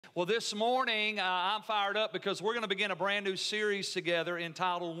Well, this morning I'm fired up because we're going to begin a brand new series together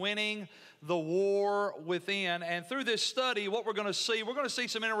entitled Winning the War Within. And through this study, what we're going to see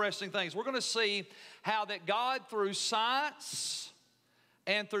some interesting things. We're going to see how that God, through science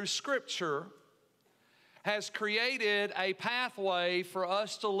and through Scripture, has created a pathway for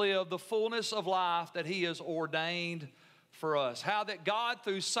us to live the fullness of life that He has ordained for us. How that God,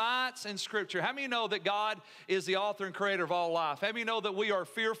 through science and Scripture, how many know that God is the author and creator of all life? How many know that we are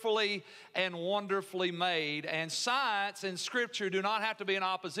fearfully and wonderfully made? And science and Scripture do not have to be in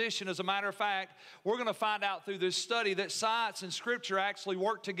opposition. As a matter of fact, we're going to find out through this study that science and Scripture actually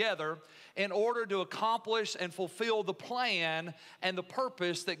work together in order to accomplish and fulfill the plan and the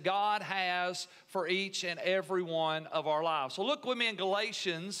purpose that God has for each and every one of our lives. So look with me in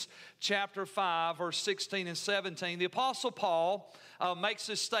Galatians chapter 5, verse 16 and 17. The Apostle Paul makes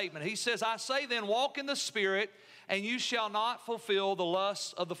this statement. He says, I say then, walk in the Spirit, and you shall not fulfill the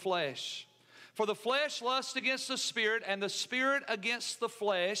lusts of the flesh. For the flesh lusts against the Spirit, and the Spirit against the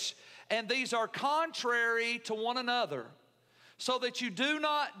flesh, and these are contrary to one another, so that you do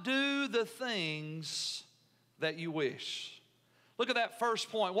not do the things that you wish. Look at that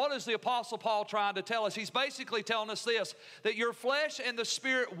first point. What is the Apostle Paul trying to tell us? He's basically telling us this, that your flesh and the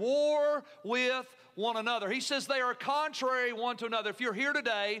Spirit war with one another. He says they are contrary one to another. If you're here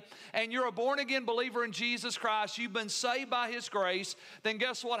today and you're a born-again believer in Jesus Christ, you've been saved by His grace, then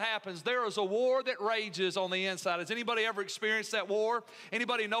guess what happens? There is a war that rages on the inside. Has anybody ever experienced that war?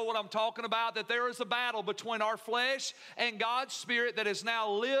 Anybody know what I'm talking about? That there is a battle between our flesh and God's Spirit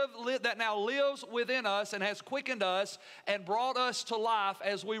that now lives within us and has quickened us and brought us to life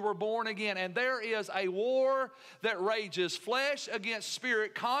as we were born again. And there is a war that rages, flesh against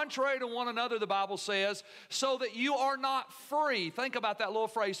spirit, contrary to one another, the Bible says, so that you are not free. Think about that little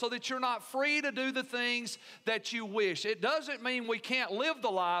phrase, so that you're not free to do the things that you wish. It doesn't mean we can't live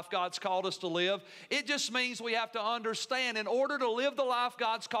the life God's called us to live. It just means we have to understand, in order to live the life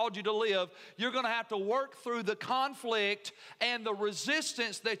God's called you to live, you're going to have to work through the conflict and the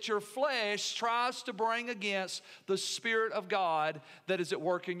resistance that your flesh tries to bring against the Spirit of God that is at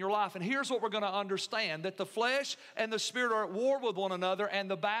work in your life. And here's what we're going to understand, that the flesh and the Spirit are at war with one another, and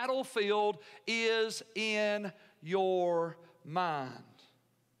the battlefield is in your mind.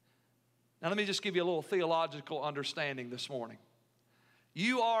 Now let me just give you a little theological understanding this morning.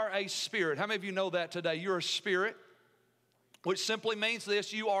 You are a spirit. How many of you know that today? You're a spirit, which simply means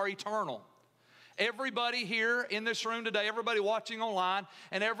this: you are eternal. Everybody here in this room today, everybody watching online,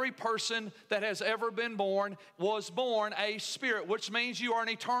 and every person that has ever been born was born a spirit, which means you are an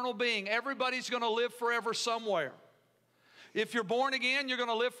eternal being. Everybody's going to live forever somewhere. If you're born again, you're going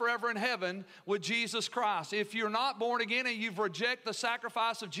to live forever in heaven with Jesus Christ. If you're not born again and you've rejected the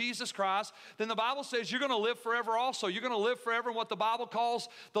sacrifice of Jesus Christ, then the Bible says you're going to live forever also. You're going to live forever in what the Bible calls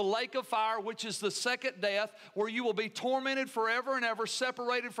the lake of fire, which is the second death, where you will be tormented forever and ever,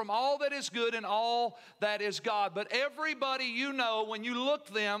 separated from all that is good and all that is God. But everybody you know, when you look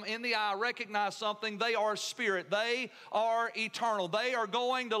them in the eye, recognize something. They are spirit. They are eternal. They are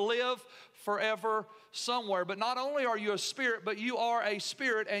going to live forever somewhere. But not only are you a spirit, but you are a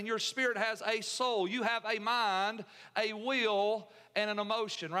spirit, and your spirit has a soul. You have a mind, a will, and an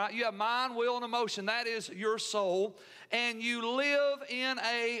emotion, right? You have mind, will, and emotion. That is your soul. And you live in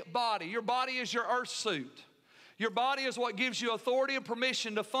a body. Your body is your earth suit. Your body is what gives you authority and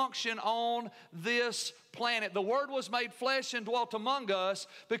permission to function on this planet. The Word was made flesh and dwelt among us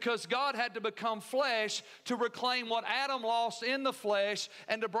because God had to become flesh to reclaim what Adam lost in the flesh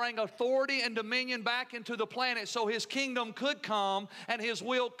and to bring authority and dominion back into the planet so His kingdom could come and His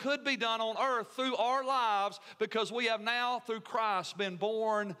will could be done on earth through our lives, because we have now, through Christ, been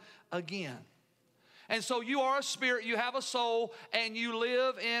born again. And so you are a spirit, you have a soul, and you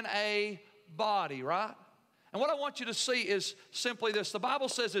live in a body, right? And what I want you to see is simply this. The Bible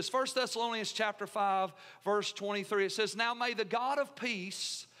says this, 1 Thessalonians chapter 5, verse 23. It says, now may the God of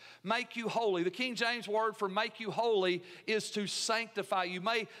peace make you holy. The King James word for make you holy is to sanctify you.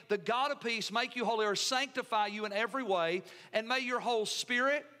 May the God of peace make you holy, or sanctify you in every way, and may your whole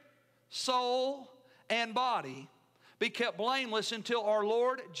spirit, soul, and body be kept blameless until our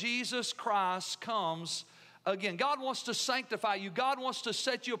Lord Jesus Christ comes again. God wants to sanctify you. God wants to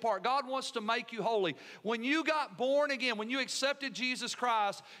set you apart. God wants to make you holy. When you got born again, when you accepted Jesus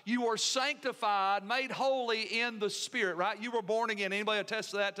Christ, you were sanctified, made holy in the Spirit, right? You were born again. Anybody attest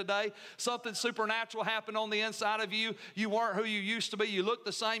to that today? Something supernatural happened on the inside of you. You weren't who you used to be. You looked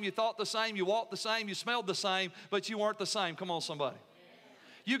the same, you thought the same, you walked the same, you smelled the same, but you weren't the same. Come on, somebody.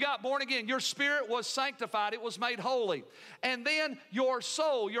 You got born again. Your spirit was sanctified. It was made holy. And then your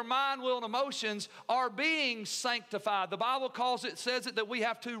soul, your mind, will, and emotions are being sanctified. The Bible says it that we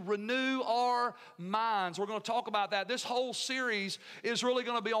have to renew our minds. We're going to talk about that. This whole series is really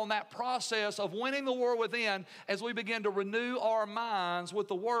going to be on that process of winning the war within as we begin to renew our minds with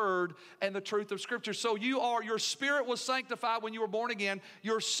the Word and the truth of Scripture. So your spirit was sanctified when you were born again.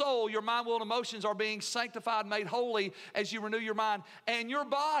 Your soul, your mind, will, and emotions are being sanctified, made holy as you renew your mind. And your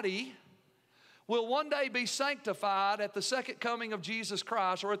body will one day be sanctified at the second coming of Jesus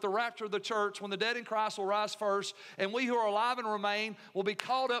Christ, or at the rapture of the church, when the dead in Christ will rise first, and we who are alive and remain will be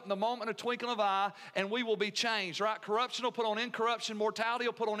caught up in the moment of twinkling of an eye, and we will be changed, right? Corruption will put on incorruption, mortality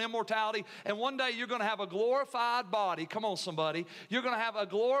will put on immortality, and one day you're going to have a glorified body. Come on, somebody. You're going to have a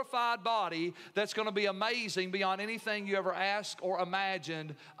glorified body that's going to be amazing beyond anything you ever asked or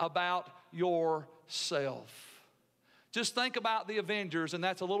imagined about yourself. Just think about the Avengers, and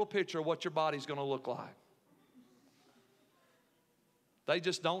that's a little picture of what your body's going to look like. They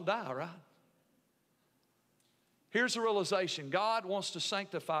just don't die, right? Here's the realization. God wants to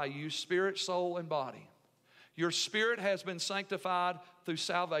sanctify you, spirit, soul, and body. Your spirit has been sanctified through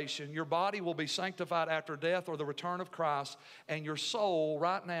salvation. Your body will be sanctified after death or the return of Christ, and your soul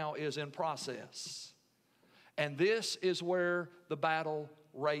right now is in process. And this is where the battle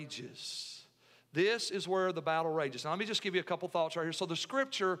rages. This is where the battle rages. Now, let me just give you a couple thoughts right here. So the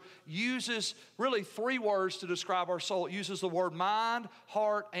Scripture uses really three words to describe our soul. It uses the word mind,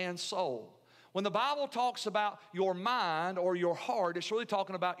 heart, and soul. When the Bible talks about your mind or your heart, it's really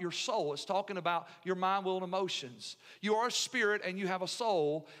talking about your soul. It's talking about your mind, will, and emotions. You are a spirit and you have a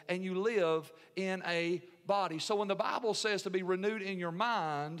soul and you live in a body. So when the Bible says to be renewed in your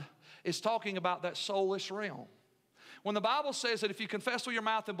mind, it's talking about that soulish realm. When the Bible says that if you confess with your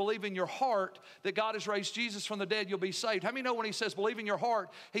mouth and believe in your heart that God has raised Jesus from the dead, you'll be saved. How many know when he says believe in your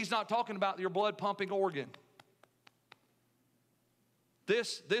heart, he's not talking about your blood pumping organ?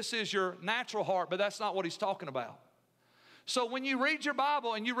 This is your natural heart, but that's not what he's talking about. So when you read your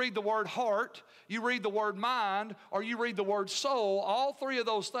Bible and you read the word heart, you read the word mind, or you read the word soul, all three of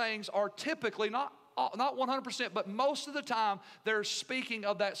those things are typically not 100%, but most of the time, they're speaking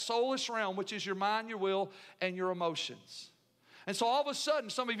of that soulish realm, which is your mind, your will, and your emotions. And so all of a sudden,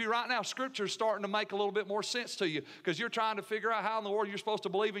 some of you right now, Scripture is starting to make a little bit more sense to you because you're trying to figure out how in the world you're supposed to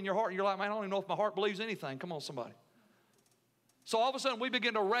believe in your heart. And you're like, man, I don't even know if my heart believes anything. Come on, somebody. So all of a sudden, we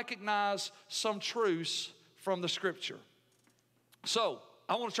begin to recognize some truths from the Scripture. So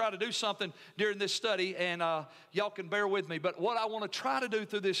I want to try to do something during this study, and y'all can bear with me. But what I want to try to do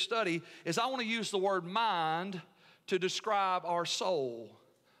through this study is I want to use the word mind to describe our soul,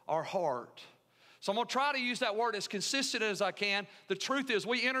 our heart. So I'm going to try to use that word as consistent as I can. The truth is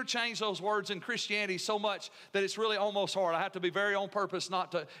we interchange those words in Christianity so much that it's really almost hard. I have to be very on purpose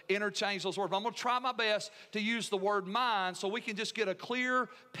not to interchange those words. But I'm going to try my best to use the word mind so we can just get a clear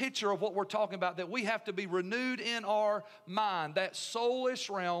picture of what we're talking about, that we have to be renewed in our mind, that soulish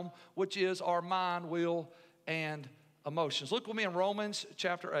realm, which is our mind, will, and emotions. Look with me in Romans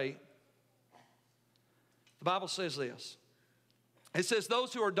chapter 8. The Bible says this. It says,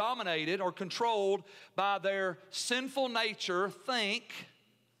 those who are dominated or controlled by their sinful nature think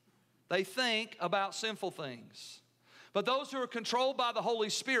about sinful things. But those who are controlled by the Holy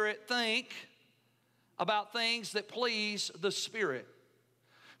Spirit think about things that please the Spirit.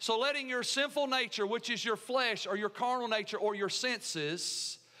 So letting your sinful nature, which is your flesh or your carnal nature or your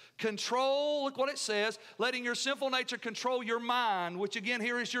senses, control, look what it says, letting your sinful nature control your mind, which again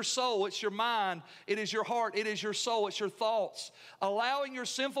here is your soul, it's your mind, it is your heart, it is your soul, it's your thoughts. Allowing your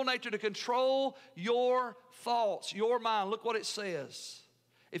sinful nature to control your thoughts, your mind, look what it says.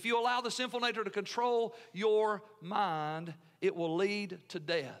 If you allow the sinful nature to control your mind, it will lead to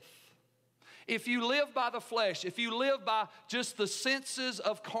death. If you live by the flesh, if you live by just the senses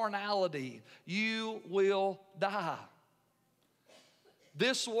of carnality, you will die.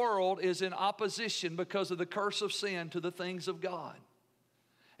 This world is in opposition because of the curse of sin to the things of God.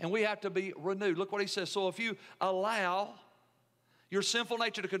 And we have to be renewed. Look what he says. So if you allow your sinful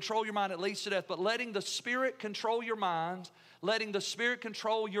nature to control your mind, it leads to death. But letting the Spirit control your mind, letting the Spirit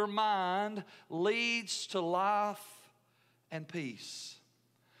control your mind leads to life and peace.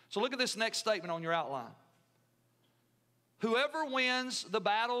 So look at this next statement on your outline. Whoever wins the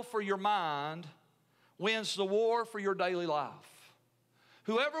battle for your mind wins the war for your daily life.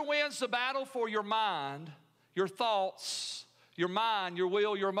 Whoever wins the battle for your mind, your thoughts, your mind, your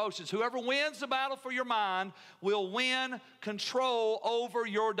will, your emotions, whoever wins the battle for your mind will win control over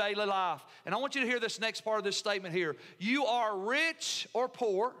your daily life. And I want you to hear this next part of this statement here. You are rich or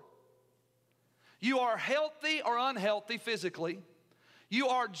poor. You are healthy or unhealthy physically. You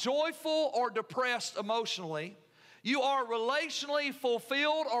are joyful or depressed emotionally. You are relationally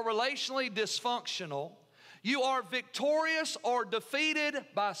fulfilled or relationally dysfunctional. You are victorious or defeated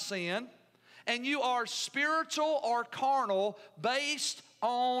by sin. And you are spiritual or carnal based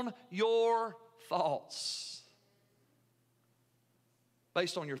on your thoughts.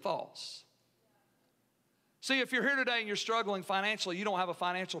 Based on your thoughts. See, if you're here today and you're struggling financially, you don't have a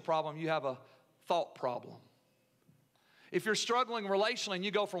financial problem, you have a thought problem. If you're struggling relationally and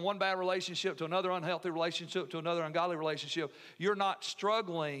you go from one bad relationship to another unhealthy relationship to another ungodly relationship, you're not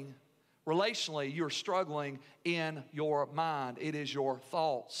struggling relationally, you're struggling in your mind. It is your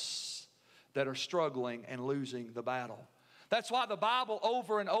thoughts that are struggling and losing the battle. That's why the Bible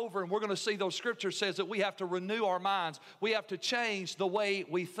over and over, and we're going to see those scriptures, says that we have to renew our minds. We have to change the way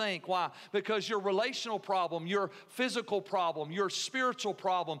we think. Why? Because your relational problem, your physical problem, your spiritual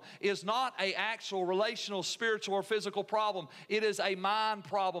problem is not an actual relational, spiritual, or physical problem. It is a mind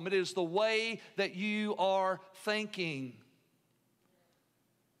problem. It is the way that you are thinking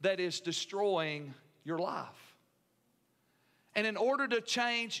that is destroying your life. And in order to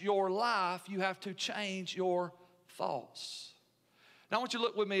change your life, you have to change your thoughts. Now I want you to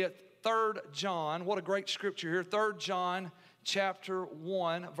look with me at 3 John. What a great scripture here. 3 John chapter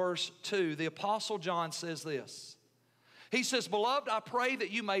 1 verse 2. The Apostle John says this. He says, "Beloved, I pray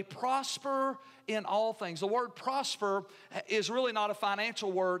that you may prosper in all things." The word prosper is really not a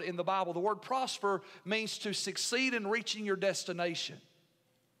financial word in the Bible. The word prosper means to succeed in reaching your destination.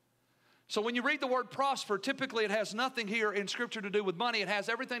 So when you read the word prosper, typically it has nothing here in Scripture to do with money. It has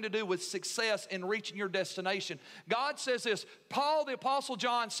everything to do with success in reaching your destination. God says this. Paul, the Apostle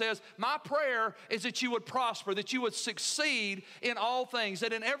John says, my prayer is that you would prosper, that you would succeed in all things,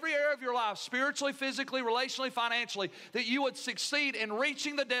 that in every area of your life, spiritually, physically, relationally, financially, that you would succeed in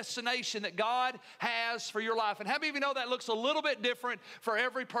reaching the destination that God has for your life. And how many of you know that looks a little bit different for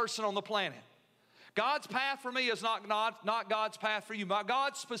every person on the planet? God's path for me is not God's path for you.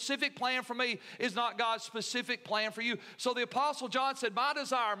 God's specific plan for me is not God's specific plan for you. So the Apostle John said, my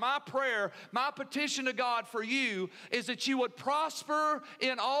desire, my prayer, my petition to God for you is that you would prosper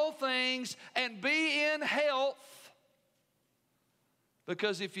in all things and be in health.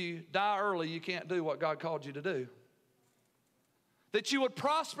 Because if you die early, you can't do what God called you to do. That you would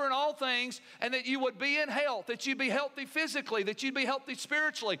prosper in all things and that you would be in health, that you'd be healthy physically, that you'd be healthy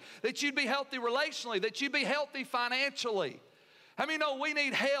spiritually, that you'd be healthy relationally, that you'd be healthy financially. How many know we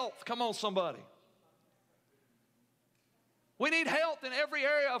need health? Come on, somebody. We need health in every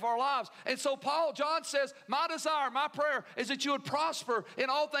area of our lives. And so John says, my desire, my prayer is that you would prosper in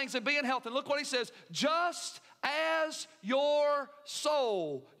all things and be in health. And look what he says, just as your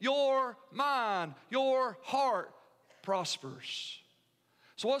soul, your mind, your heart prospers.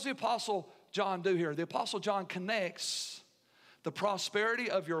 So what does the Apostle John do here? The Apostle John connects the prosperity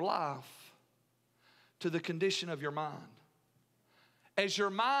of your life to the condition of your mind. As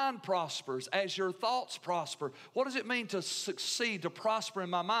your mind prospers, as your thoughts prosper, what does it mean to succeed, to prosper in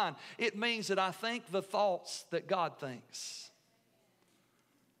my mind? It means that I think the thoughts that God thinks.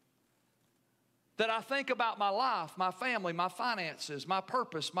 That I think about my life, my family, my finances, my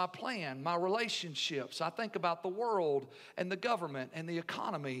purpose, my plan, my relationships. I think about the world and the government and the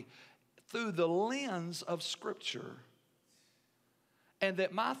economy through the lens of Scripture. And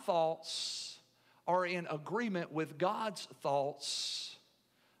that my thoughts are in agreement with God's thoughts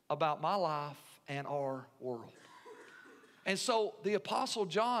about my life and our world. And so the Apostle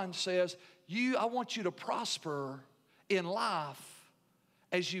John says, I want you to prosper in life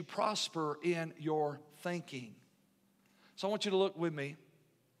as you prosper in your thinking. So I want you to look with me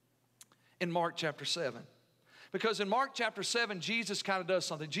in Mark chapter 7. Because in Mark chapter 7, Jesus kind of does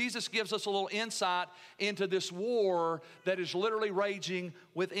something. Jesus gives us a little insight into this war that is literally raging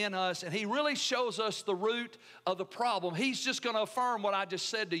within us. And he really shows us the root of the problem. He's just going to affirm what I just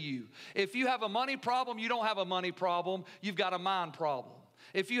said to you. If you have a money problem, you don't have a money problem. You've got a mind problem.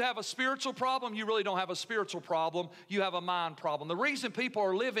 If you have a spiritual problem, you really don't have a spiritual problem. You have a mind problem. The reason people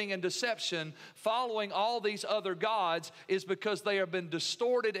are living in deception, following all these other gods, is because they have been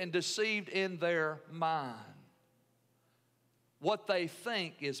distorted and deceived in their mind. What they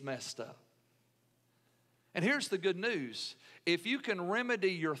think is messed up. And here's the good news. If you can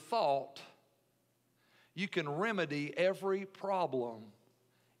remedy your thought, you can remedy every problem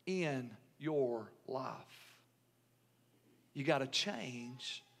in your life. You got to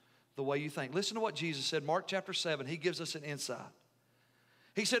change the way you think. Listen to what Jesus said, Mark chapter 7. He gives us an insight.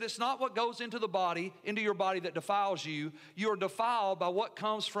 He said, it's not what goes into your body that defiles you. You are defiled by what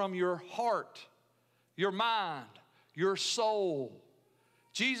comes from your heart, your mind, your soul.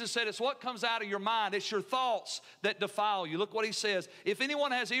 Jesus said it's what comes out of your mind. It's your thoughts that defile you. Look what he says. If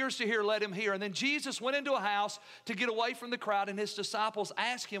anyone has ears to hear, let him hear. And then Jesus went into a house to get away from the crowd, and his disciples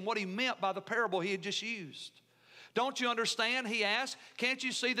asked him what he meant by the parable he had just used. Don't you understand? He asked. Can't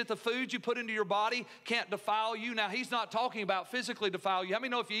you see that the food you put into your body can't defile you? Now, he's not talking about physically defile you. How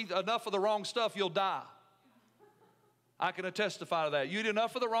many know if you eat enough of the wrong stuff, you'll die? I can testify to that. You eat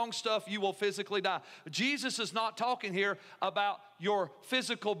enough of the wrong stuff, you will physically die. Jesus is not talking here about your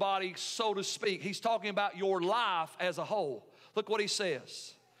physical body, so to speak. He's talking about your life as a whole. Look what he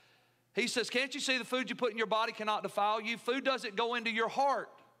says. He says, can't you see the food you put in your body cannot defile you? Food doesn't go into your heart,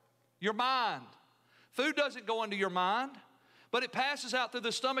 your mind. Food doesn't go into your mind, but it passes out through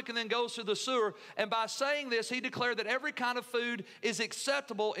the stomach and then goes through the sewer. And by saying this, he declared that every kind of food is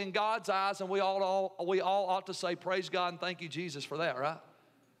acceptable in God's eyes, and we all ought to say, praise God and thank you, Jesus, for that, right?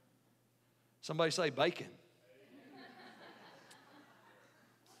 Somebody say bacon.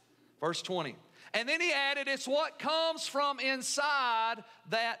 Verse 20. And then he added, it's what comes from inside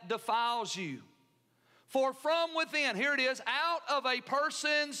that defiles you. For from within, here it is, out of a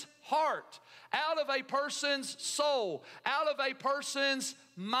person's heart, out of a person's soul, out of a person's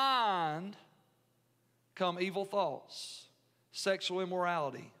mind come evil thoughts, sexual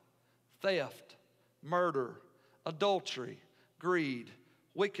immorality, theft, murder, adultery, greed,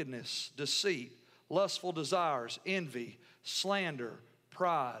 wickedness, deceit, lustful desires, envy, slander,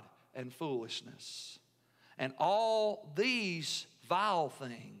 pride, and foolishness. And all these vile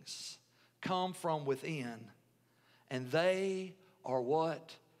things come from within, and they are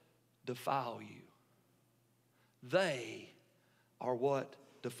what defile you. They are what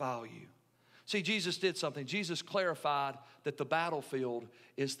defile you. See, Jesus did something. Jesus clarified that the battlefield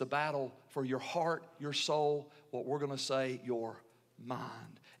is the battle for your heart, your soul, what we're going to say, your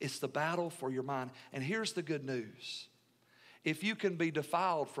mind. It's the battle for your mind. And here's the good news. If you can be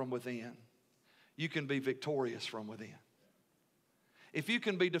defiled from within, you can be victorious from within. If you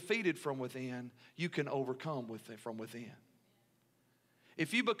can be defeated from within, you can overcome from within.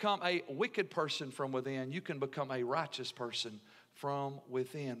 If you become a wicked person from within, you can become a righteous person from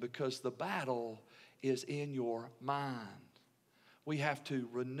within, because the battle is in your mind. We have to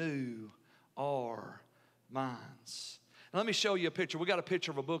renew our minds. Now, let me show you a picture. We got a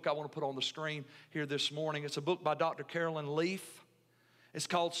picture of a book I want to put on the screen here this morning. It's a book by Dr. Carolyn Leaf. It's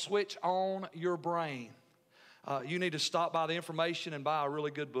called Switch On Your Brain. You need to stop by the information and buy a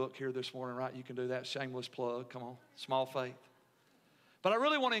really good book here this morning, right? You can do that. Shameless plug. Come on. Small faith. But I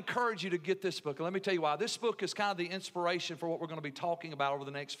really want to encourage you to get this book. And let me tell you why. This book is kind of the inspiration for what we're going to be talking about over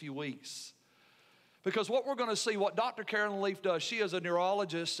the next few weeks. Because what we're going to see, what Dr. Carolyn Leaf does, she is a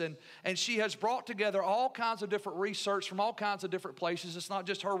neurologist, and she has brought together all kinds of different research from all kinds of different places. It's not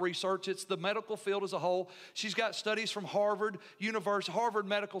just her research, it's the medical field as a whole. She's got studies from Harvard University, Harvard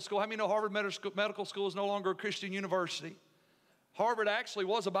Medical School. How many know Harvard Medical School is no longer a Christian university? Harvard actually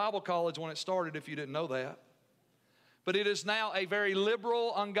was a Bible college when it started, if you didn't know that. But it is now a very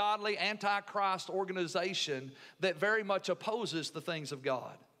liberal, ungodly, anti-Christ organization that very much opposes the things of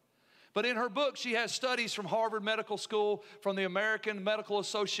God. But in her book, she has studies from Harvard Medical School, from the American Medical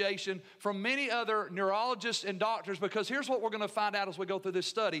Association, from many other neurologists and doctors, because here's what we're going to find out as we go through this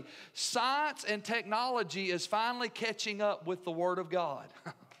study. Science and technology is finally catching up with the Word of God.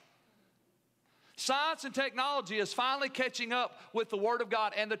 Science and technology is finally catching up with the Word of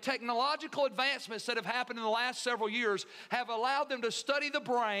God, and the technological advancements that have happened in the last several years have allowed them to study the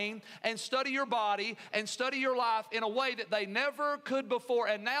brain and study your body and study your life in a way that they never could before,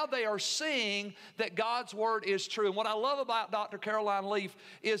 and now they are seeing that God's Word is true. And what I love about Dr. Caroline Leaf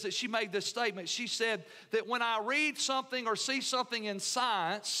is that she made this statement. She said that when I read something or see something in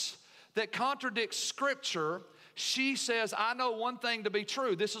science that contradicts Scripture, she says, I know one thing to be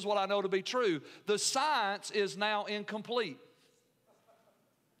true. This is what I know to be true. The science is now incomplete.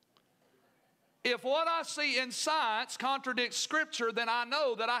 If what I see in science contradicts Scripture, then I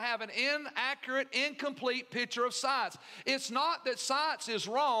know that I have an inaccurate, incomplete picture of science. It's not that science is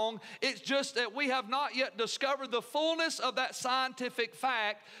wrong. It's just that we have not yet discovered the fullness of that scientific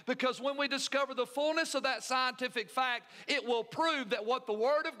fact, because when we discover the fullness of that scientific fact, it will prove that what the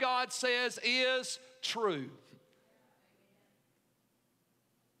Word of God says is true.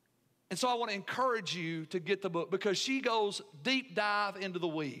 And so I want to encourage you to get the book, because she goes deep dive into the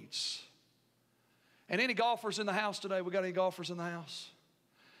weeds. And any golfers in the house today? We got any golfers in the house?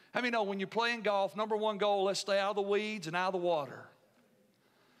 How many know when you're playing golf, number one goal, let's stay out of the weeds and out of the water.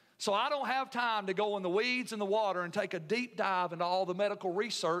 So I don't have time to go in the weeds and the water and take a deep dive into all the medical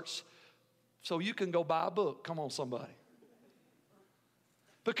research so you can go buy a book. Come on, somebody.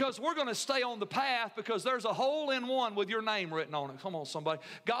 Because we're going to stay on the path because there's a hole in one with your name written on it. Come on, somebody.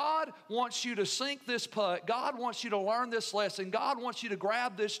 God wants you to sink this putt. God wants you to learn this lesson. God wants you to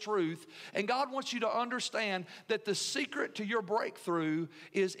grab this truth. And God wants you to understand that the secret to your breakthrough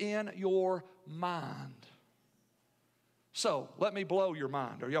is in your mind. So, let me blow your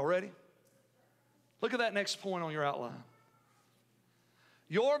mind. Are y'all ready? Look at that next point on your outline.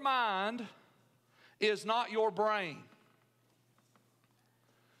 Your mind is not your brain.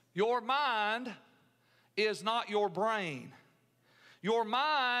 Your mind is not your brain. Your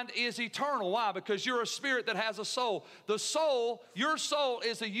mind is eternal. Why? Because you're a spirit that has a soul. The soul, your soul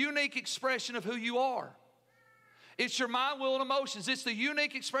is a unique expression of who you are. It's your mind, will, and emotions. It's the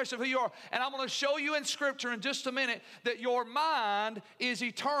unique expression of who you are. And I'm going to show you in Scripture in just a minute that your mind is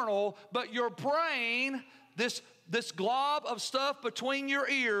eternal, but your brain, this glob of stuff between your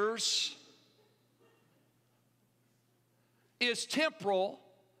ears, is temporal.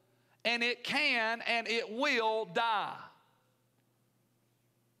 And it can and it will die.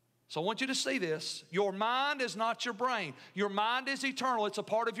 So I want you to see this. Your mind is not your brain. Your mind is eternal. It's a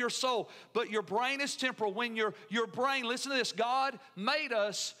part of your soul. But your brain is temporal. When your brain, listen to this, God made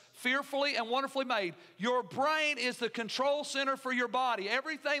us fearfully and wonderfully made. Your brain is the control center for your body.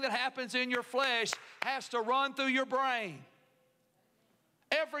 Everything that happens in your flesh has to run through your brain.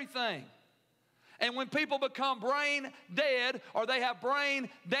 Everything. And when people become brain dead or they have brain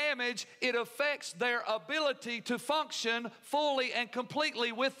damage, it affects their ability to function fully and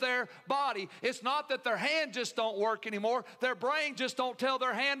completely with their body. It's not that their hand just don't work anymore. Their brain just don't tell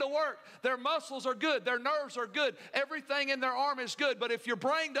their hand to work. Their muscles are good. Their nerves are good. Everything in their arm is good. But if your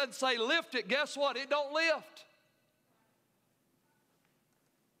brain doesn't say lift it, guess what? It don't lift.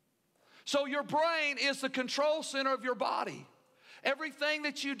 So your brain is the control center of your body. Everything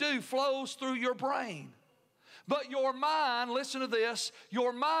that you do flows through your brain. But your mind, listen to this,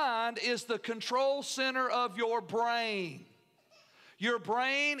 your mind is the control center of your brain. Your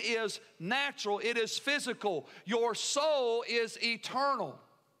brain is natural, it is physical. Your soul is eternal.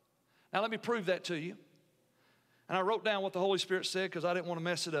 Now let me prove that to you. And I wrote down what the Holy Spirit said because I didn't want to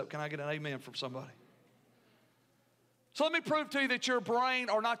mess it up. Can I get an amen from somebody? So let me prove to you that your brain,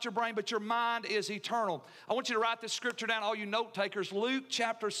 or not your brain, but your mind is eternal. I want you to write this scripture down, all you note takers. Luke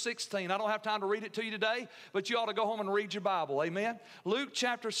chapter 16. I don't have time to read it to you today, but you ought to go home and read your Bible. Amen? Luke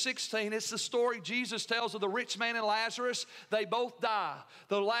chapter 16. It's the story Jesus tells of the rich man and Lazarus. They both die.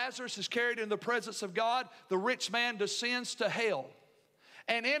 The Lazarus is carried in the presence of God. The rich man descends to hell.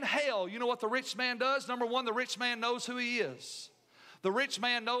 And in hell, you know what the rich man does? Number one, the rich man knows who he is. The rich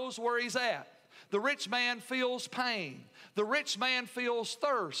man knows where he's at. The rich man feels pain. The rich man feels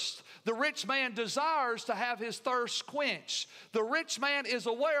thirst. The rich man desires to have his thirst quenched. The rich man is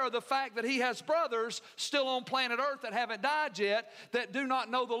aware of the fact that he has brothers still on planet Earth that haven't died yet, that do not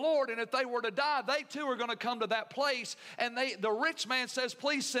know the Lord. And if they were to die, they too are going to come to that place. And the rich man says,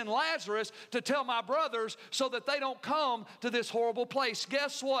 please send Lazarus to tell my brothers so that they don't come to this horrible place.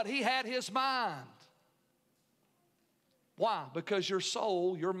 Guess what? He had his mind. Why? Because your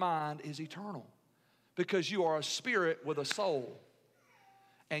soul, your mind is eternal. Because you are a spirit with a soul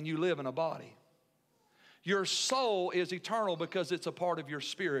and you live in a body. Your soul is eternal because it's a part of your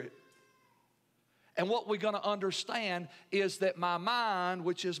spirit. And what we're going to understand is that my mind,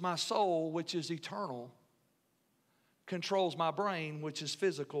 which is my soul, which is eternal, controls my brain, which is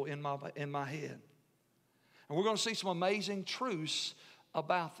physical in my head. And we're going to see some amazing truths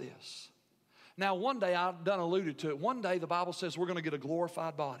about this. Now, one day, I've done alluded to it. One day, the Bible says we're going to get a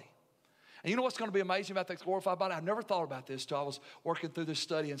glorified body. And you know what's going to be amazing about that glorified body? I've never thought about this till I was working through this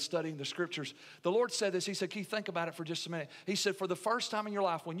study and studying the scriptures. The Lord said this. He said, Keith, think about it for just a minute. He said, for the first time in your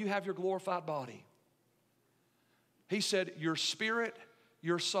life, when you have your glorified body, He said, your spirit,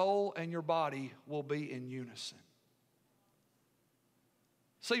 your soul, and your body will be in unison.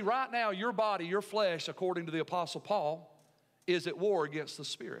 See, right now, your body, your flesh, according to the Apostle Paul, is at war against the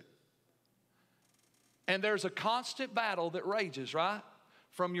spirit. And there's a constant battle that rages, right?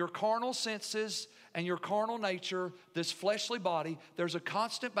 From your carnal senses and your carnal nature, this fleshly body, there's a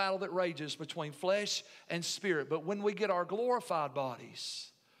constant battle that rages between flesh and spirit. But when we get our glorified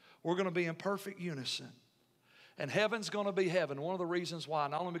bodies, we're going to be in perfect unison. And heaven's going to be heaven. One of the reasons why,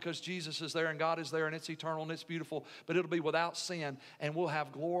 not only because Jesus is there and God is there and it's eternal and it's beautiful, but it'll be without sin. And we'll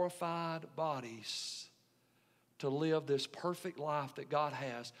have glorified bodies to live this perfect life that God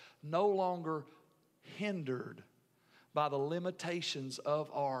has, no longer hindered by the limitations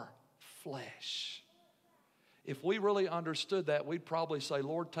of our flesh. If we really understood that, we'd probably say,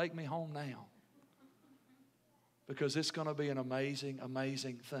 Lord, take me home now. Because it's going to be an amazing,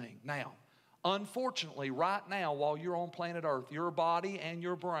 amazing thing. Now, Unfortunately, right now, while you're on planet Earth, your body and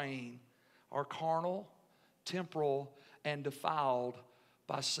your brain are carnal, temporal, and defiled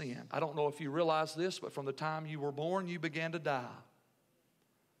by sin. I don't know if you realize this, but from the time you were born, you began to die.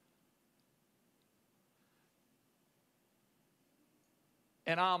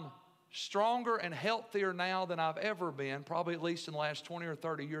 And I'm stronger and healthier now than I've ever been, probably at least in the last 20 or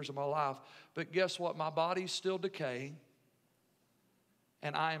 30 years of my life. But guess what? My body's still decaying.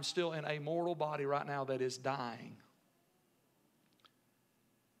 And I am still in a mortal body right now that is dying.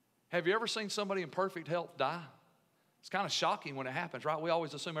 Have you ever seen somebody in perfect health die? It's kind of shocking when it happens, right? We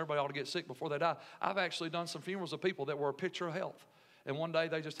always assume everybody ought to get sick before they die. I've actually done some funerals of people that were a picture of health. And one day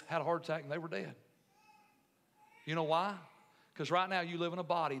they just had a heart attack and they were dead. You know why? Because right now you live in a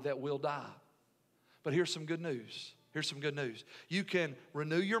body that will die. But here's some good news. Here's some good news. You can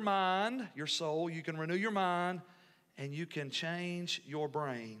renew your mind, your soul. You can renew your mind, and you can change your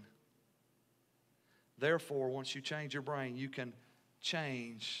brain. Therefore, once you change your brain, you can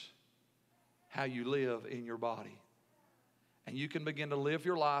change how you live in your body. And you can begin to live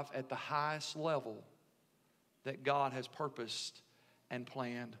your life at the highest level that God has purposed and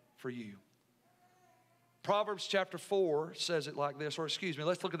planned for you. Proverbs chapter 4 says it like this, or excuse me,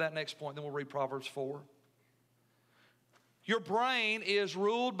 let's look at that next point, then we'll read Proverbs 4. Your brain is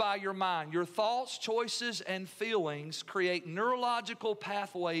ruled by your mind. Your thoughts, choices, and feelings create neurological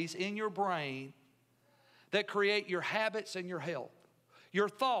pathways in your brain that create your habits and your health. Your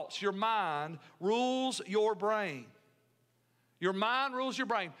thoughts, your mind rules your brain. Your mind rules your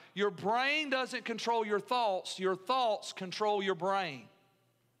brain. Your brain doesn't control your thoughts control your brain.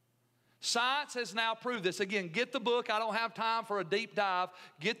 Science has now proved this. Again, get the book. I don't have time for a deep dive.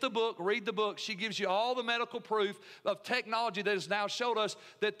 Get the book, read the book. She gives you all the medical proof of technology that has now showed us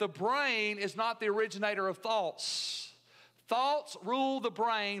that the brain is not the originator of thoughts. Thoughts rule the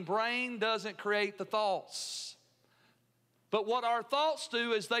brain. Brain doesn't create the thoughts. But what our thoughts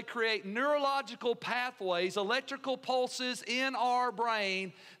do is they create neurological pathways, electrical pulses in our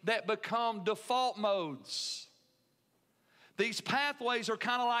brain that become default modes. These pathways are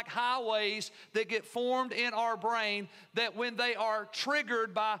kind of like highways that get formed in our brain that when they are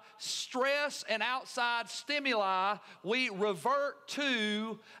triggered by stress and outside stimuli, we revert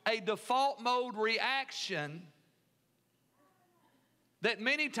to a default mode reaction that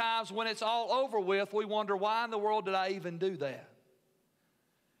many times when it's all over with, we wonder, why in the world did I even do that?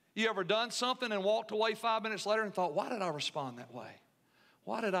 You ever done something and walked away 5 minutes later and thought, why did I respond that way?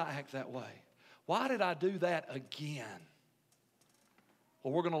 Why did I act that way? Why did I do that again?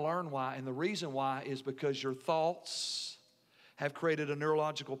 Well, we're going to learn why, and the reason why is because your thoughts have created a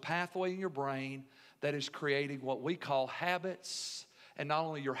neurological pathway in your brain that is creating what we call habits, and not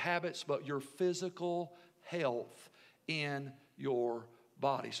only your habits, but your physical health in your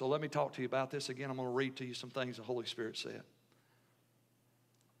body. So let me talk to you about this again. I'm going to read to you some things the Holy Spirit said.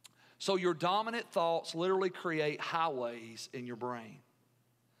 So your dominant thoughts literally create highways in your brain.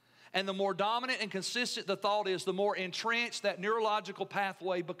 And the more dominant and consistent the thought is, the more entrenched that neurological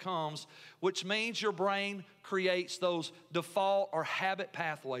pathway becomes, which means your brain creates those default or habit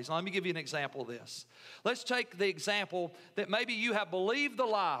pathways. Now, let me give you an example of this. Let's take the example that maybe you have believed the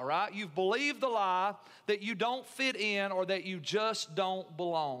lie, right? You've believed the lie that you don't fit in or that you just don't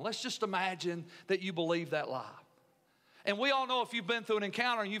belong. Let's just imagine that you believe that lie. And we all know if you've been through an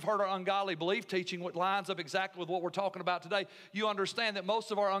encounter and you've heard our ungodly belief teaching, what lines up exactly with what we're talking about today, you understand that most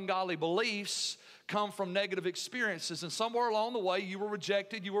of our ungodly beliefs come from negative experiences. And somewhere along the way, you were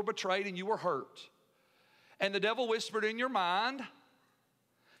rejected, you were betrayed, and you were hurt. And the devil whispered in your mind,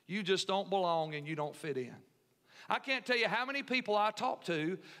 you just don't belong and you don't fit in. I can't tell you how many people I talk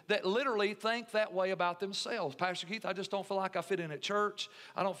to that literally think that way about themselves. Pastor Keith, I just don't feel like I fit in at church.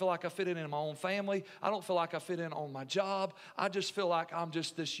 I don't feel like I fit in my own family. I don't feel like I fit in on my job. I just feel like I'm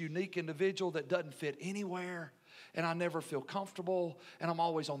just this unique individual that doesn't fit anywhere. And I never feel comfortable. And I'm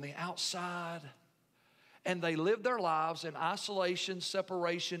always on the outside. And they live their lives in isolation,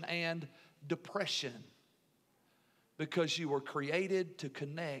 separation, and depression. Because you were created to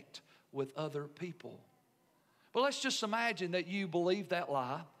connect with other people. But let's just imagine that you believed that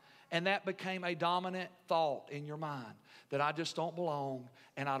lie and that became a dominant thought in your mind, that I just don't belong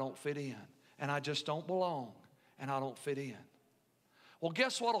and I don't fit in, and I just don't belong and I don't fit in. Well,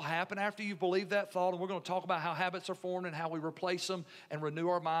 guess what will happen after you believe that thought? And we're going to talk about how habits are formed and how we replace them and renew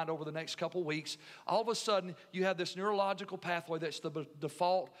our mind over the next couple weeks. All of a sudden, you have this neurological pathway that's the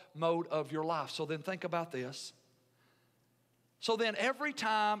default mode of your life. So then think about this. So then every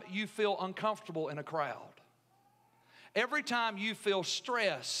time you feel uncomfortable in a crowd, every time you feel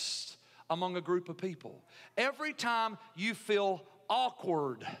stressed among a group of people, every time you feel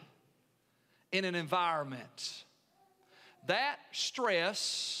awkward in an environment, that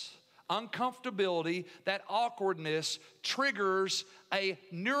stress, uncomfortability, that awkwardness triggers a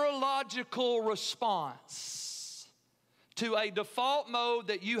neurological response to a default mode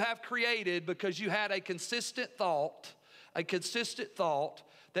that you have created because you had a consistent thought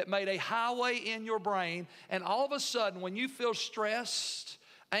that made a highway in your brain. And all of a sudden, when you feel stressed,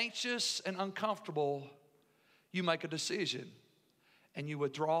 anxious, and uncomfortable, you make a decision and you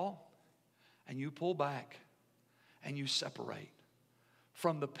withdraw and you pull back and you separate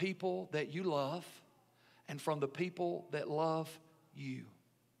from the people that you love and from the people that love you.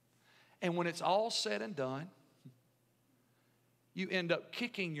 And when it's all said and done, you end up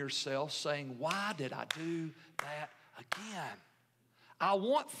kicking yourself saying, why did I do that again? I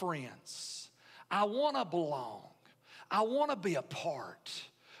want friends. I want to belong. I want to be a part.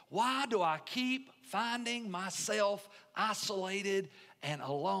 Why do I keep finding myself isolated and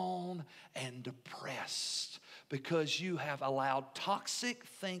alone and depressed? Because you have allowed toxic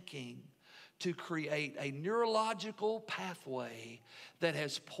thinking to create a neurological pathway that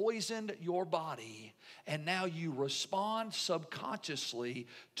has poisoned your body, and now you respond subconsciously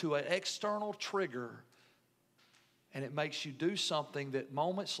to an external trigger, and it makes you do something that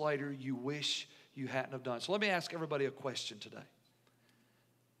moments later you wish you hadn't have done. So let me ask everybody a question today.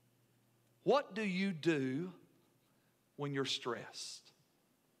 What do you do when you're stressed?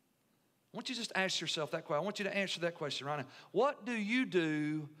 I want you to just ask yourself that question. I want you to answer that question right now. What do you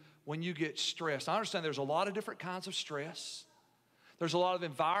do when you get stressed? I understand there's a lot of different kinds of stress. There's a lot of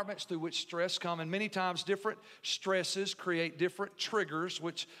environments through which stress come, and many times different stresses create different triggers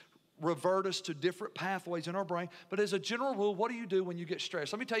which revert us to different pathways in our brain. But as a general rule, what do you do when you get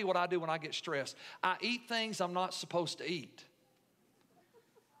stressed? Let me tell you what I do when I get stressed. I eat things I'm not supposed to eat.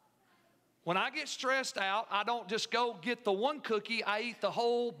 When I get stressed out, I don't just go get the one cookie, I eat the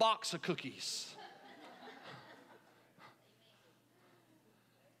whole box of cookies.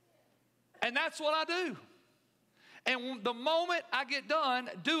 And that's what I do. And the moment I get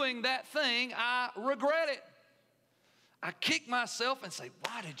done doing that thing, I regret it. I kick myself and say,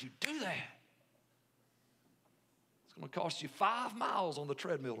 why did you do that? It's going to cost you 5 miles on the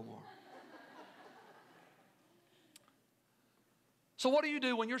treadmill tomorrow. So what do you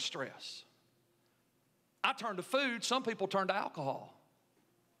do when you're stressed? I turn to food. Some people turn to alcohol.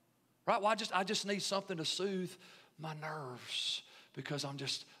 Right? Well, I just need something to soothe my nerves because I'm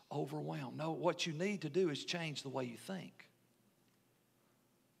just overwhelmed. No, what you need to do is change the way you think.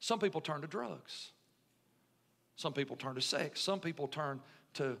 Some people turn to drugs. Some people turn to sex. Some people turn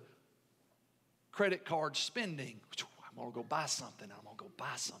to credit card spending. I'm going to go buy something. I'm going to go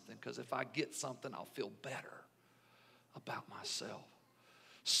buy something because if I get something, I'll feel better about myself.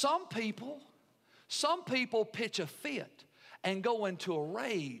 Some people pitch a fit and go into a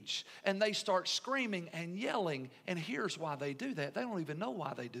rage, and they start screaming and yelling, and here's why they do that. They don't even know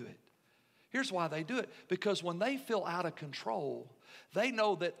why they do it. Here's why they do it. Because when they feel out of control, they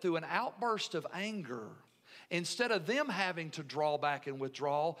know that through an outburst of anger, instead of them having to draw back and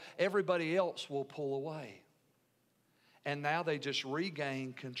withdraw, everybody else will pull away. And now they just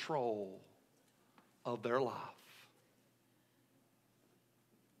regain control of their life.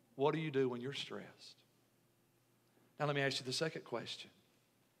 What do you do when you're stressed? Now let me ask you the second question.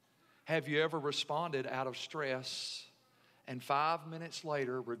 Have you ever responded out of stress and 5 minutes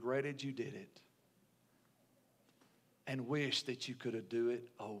later regretted you did it and wished that you could have done it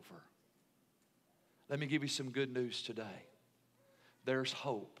over? Let me give you some good news today. There's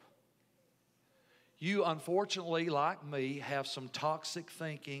hope. You, unfortunately, like me, have some toxic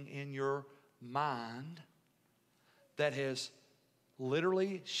thinking in your mind that has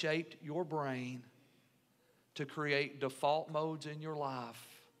literally shaped your brain to create default modes in your life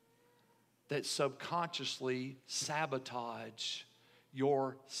that subconsciously sabotage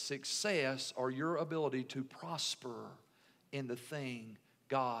your success or your ability to prosper in the thing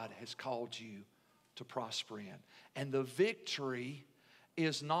God has called you to prosper in. And the victory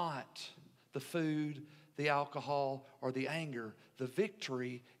is not the food, the alcohol, or the anger. The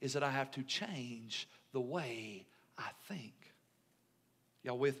victory is that I have to change the way I think.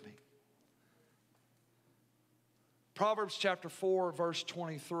 Y'all with me? Proverbs chapter 4, verse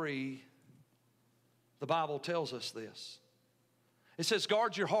 23, the Bible tells us this. It says,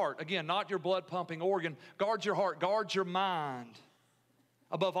 guard your heart. Again, not your blood-pumping organ. Guard your heart. Guard your mind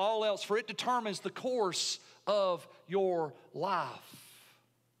above all else, for it determines the course of your life.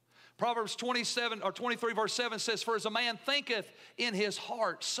 Proverbs 23, verse 7 says, for as a man thinketh in his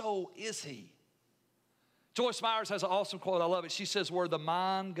heart, so is he. Joyce Myers has an awesome quote. I love it. She says, where the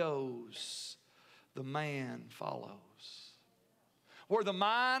mind goes, the man follows. Where the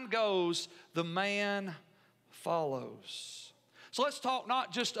mind goes, the man follows. So let's talk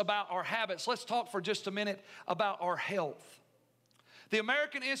not just about our habits. Let's talk for just a minute about our health. The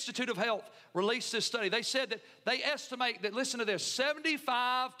American Institute of Health released this study. They said that they estimate that, listen to this,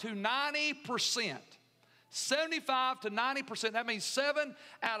 75 to 90%, 75 to 90%, that means 7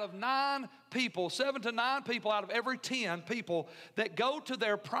 out of 9 people, 7 to 9 people out of every 10 people that go to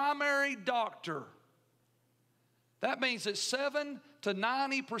their primary doctor. That means that 7 to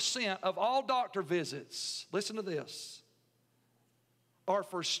 90% of all doctor visits, listen to this, are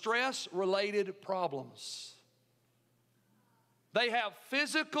for stress-related problems. They have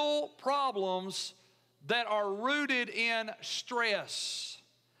physical problems that are rooted in stress.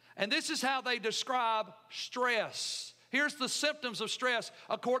 And this is how they describe stress. Here's the symptoms of stress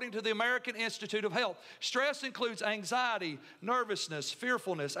according to the American Institute of Health. Stress includes anxiety, nervousness,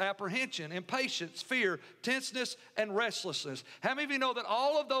 fearfulness, apprehension, impatience, fear, tenseness, and restlessness. How many of you know that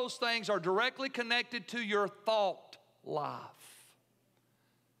all of those things are directly connected to your thought life?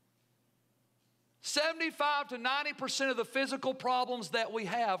 75 to 90% of the physical problems that we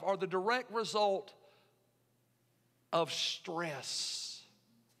have are the direct result of stress.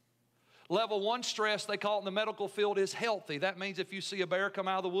 Level 1 stress, they call it in the medical field, is healthy. That means if you see a bear come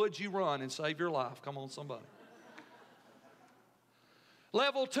out of the woods, you run and save your life. Come on, somebody.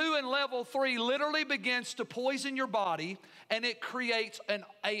 Level 2 and level 3 literally begins to poison your body, and it creates an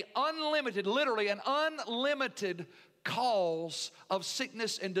unlimited cause of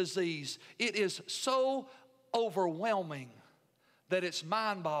sickness and disease. It is so overwhelming that it's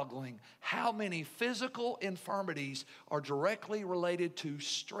mind-boggling how many physical infirmities are directly related to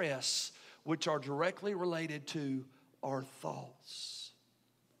stress, which are directly related to our thoughts.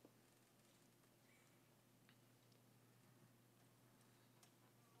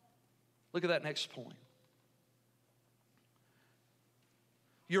 Look at that next point.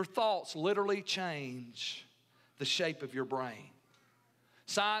 Your thoughts literally change the shape of your brain.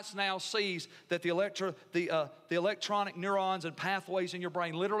 Science now sees that the electronic neurons and pathways in your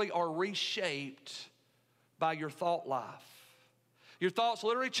brain literally are reshaped by your thought life. Your thoughts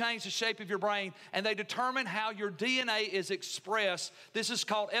literally change the shape of your brain, and they determine how your DNA is expressed. This is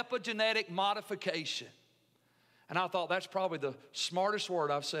called epigenetic modification. And I thought that's probably the smartest word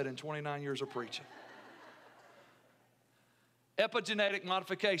I've said in 29 years of preaching. Epigenetic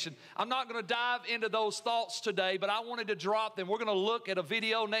modification. I'm not going to dive into those thoughts today, but I wanted to drop them. We're going to look at a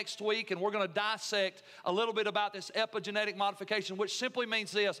video next week, and we're going to dissect a little bit about this epigenetic modification, which simply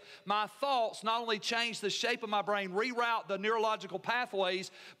means this. My thoughts not only change the shape of my brain, reroute the neurological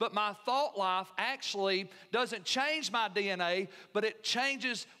pathways, but my thought life actually doesn't change my DNA, but it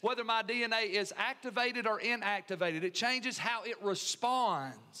changes whether my DNA is activated or inactivated. It changes how it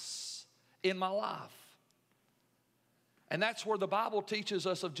responds in my life. And that's where the Bible teaches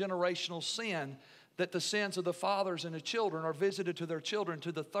us of generational sin, that the sins of the fathers and the children are visited to their children,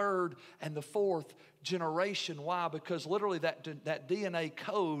 to the third and the fourth generation. Why? Because literally that DNA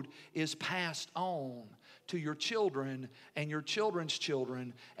code is passed on to your children and your children's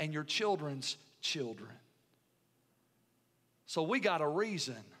children and your children's children. So we got a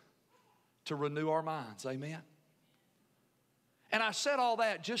reason to renew our minds. Amen? And I said all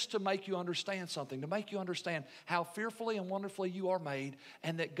that just to make you understand something, to make you understand how fearfully and wonderfully you are made,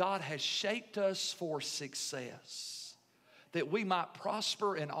 and that God has shaped us for success, that we might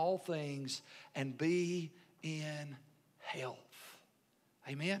prosper in all things and be in health.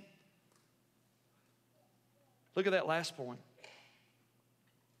 Amen? Look at that last point.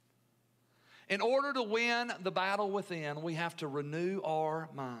 In order to win the battle within, we have to renew our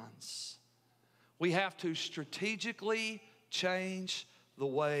minds. We have to strategically change the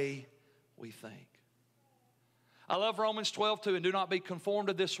way we think. I love Romans 12:2, and do not be conformed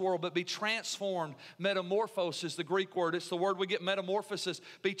to this world, but be transformed. Metamorphos is the Greek word. It's the word we get metamorphosis.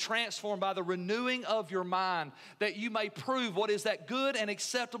 Be transformed by the renewing of your mind, that you may prove what is that good and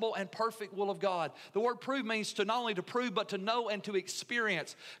acceptable and perfect will of God. The word prove means to not only to prove, but to know and to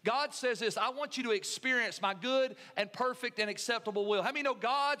experience. God says this, I want you to experience my good and perfect and acceptable will. How many know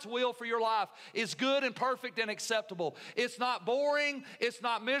God's will for your life is good and perfect and acceptable? It's not boring. It's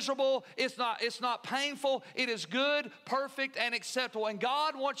not miserable. It's not painful. It is good, perfect, and acceptable. And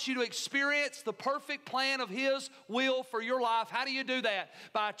God wants you to experience the perfect plan of His will for your life. How do you do that?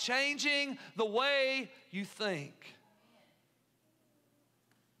 By changing the way you think.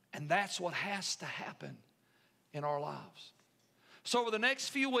 And that's what has to happen in our lives. So over the next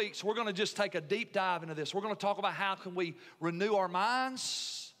few weeks, we're going to just take a deep dive into this. We're going to talk about how can we renew our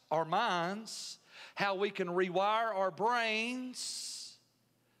minds, how we can rewire our brains,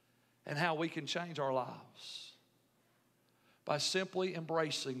 and how we can change our lives. by simply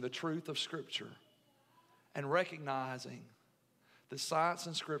embracing the truth of Scripture and recognizing that science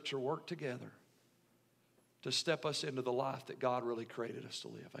and Scripture work together to step us into the life that God really created us to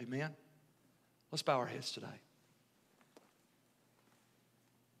live. Amen? Let's bow our heads today.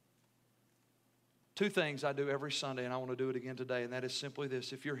 Two things I do every Sunday, and I want to do it again today, and that is simply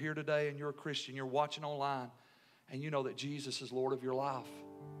this. If you're here today and you're a Christian, you're watching online, and you know that Jesus is Lord of your life,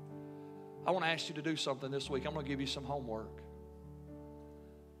 I want to ask you to do something this week. I'm going to give you some homework.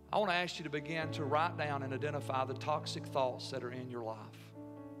 I want to ask you to begin to write down and identify the toxic thoughts that are in your life.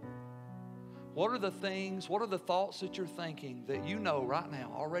 What are the things, what are the thoughts that you're thinking that you know right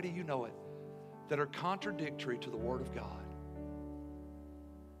now, already you know it, that are contradictory to the Word of God?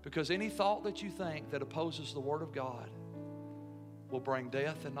 Because any thought that you think that opposes the Word of God will bring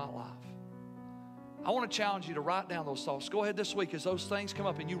death and not life. I want to challenge you to write down those thoughts. Go ahead this week as those things come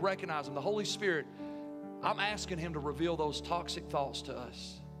up and you recognize them. The Holy Spirit, I'm asking Him to reveal those toxic thoughts to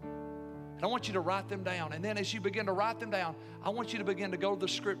us. And I want you to write them down. And then as you begin to write them down, I want you to begin to go to the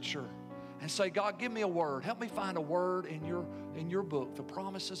Scripture and say, God, give me a word. Help me find a word in your book, the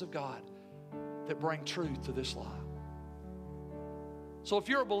promises of God that bring truth to this life. So if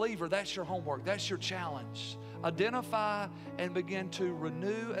you're a believer, that's your homework. That's your challenge. Identify and begin to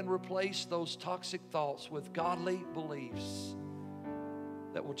renew and replace those toxic thoughts with godly beliefs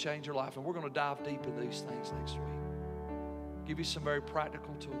that will change your life. And we're going to dive deep into these things next week. Give you some very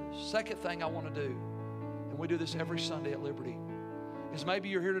practical tools. Second thing I want to do, and we do this every Sunday at Liberty, is maybe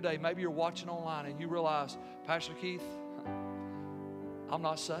you're here today, maybe you're watching online and you realize, Pastor Keith, I'm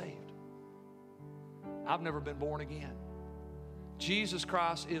not saved. I've never been born again. Jesus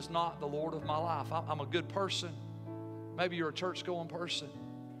Christ is not the Lord of my life. I'm a good person. Maybe you're a church-going person.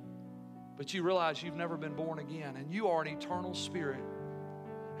 But you realize you've never been born again. And you are an eternal spirit.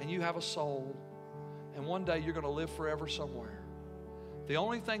 And you have a soul. And one day you're going to live forever somewhere. The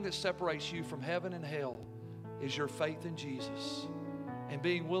only thing that separates you from heaven and hell is your faith in Jesus. And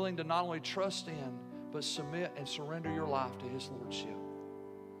being willing to not only trust in, but submit and surrender your life to His Lordship.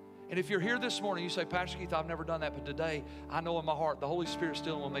 And if you're here this morning, you say, Pastor Keith, I've never done that, but today I know in my heart the Holy Spirit's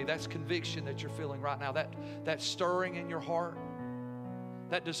dealing with me. That's conviction that you're feeling right now. That stirring in your heart,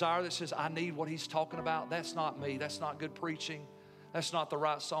 that desire that says, I need what He's talking about. That's not me. That's not good preaching. That's not the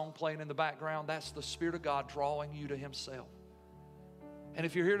right song playing in the background. That's the Spirit of God drawing you to Himself. And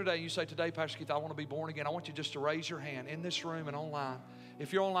if you're here today, you say, today, Pastor Keith, I want to be born again. I want you just to raise your hand in this room and online.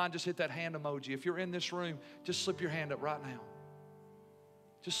 If you're online, just hit that hand emoji. If you're in this room, just slip your hand up right now.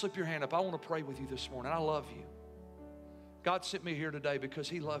 Just slip your hand up. I want to pray with you this morning. I love you. God sent me here today because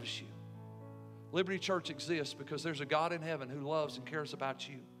He loves you. Liberty Church exists because there's a God in heaven who loves and cares about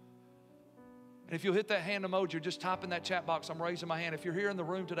you. And if you'll hit that hand emoji or just type in that chat box, I'm raising my hand. If you're here in the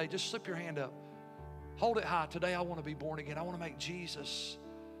room today, just slip your hand up. Hold it high. Today I want to be born again. I want to make Jesus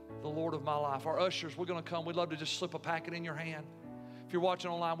the Lord of my life. Our ushers, we're going to come. We'd love to just slip a packet in your hand. If you're watching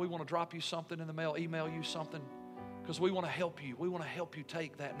online, we want to drop you something in the mail, email you something. Because we want to help you. We want to help you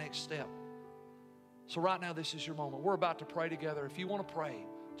take that next step. So right now, this is your moment. We're about to pray together. If you want to pray,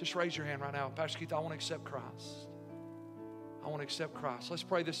 just raise your hand right now. Pastor Keith, I want to accept Christ. I want to accept Christ. Let's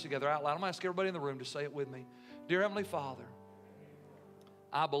pray this together out loud. I'm going to ask everybody in the room to say it with me. Dear Heavenly Father,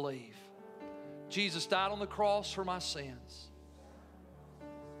 I believe Jesus died on the cross for my sins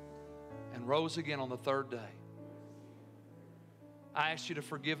and rose again on the third day. I ask you to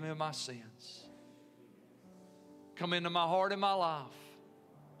forgive me of my sins. Come into my heart and my life.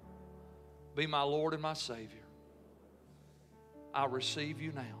 Be my Lord and my Savior. I receive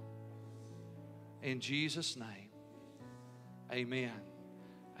you now. In Jesus' name, amen.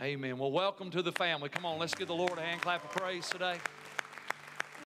 Amen. Well, welcome to the family. Come on, let's give the Lord a hand clap of praise today.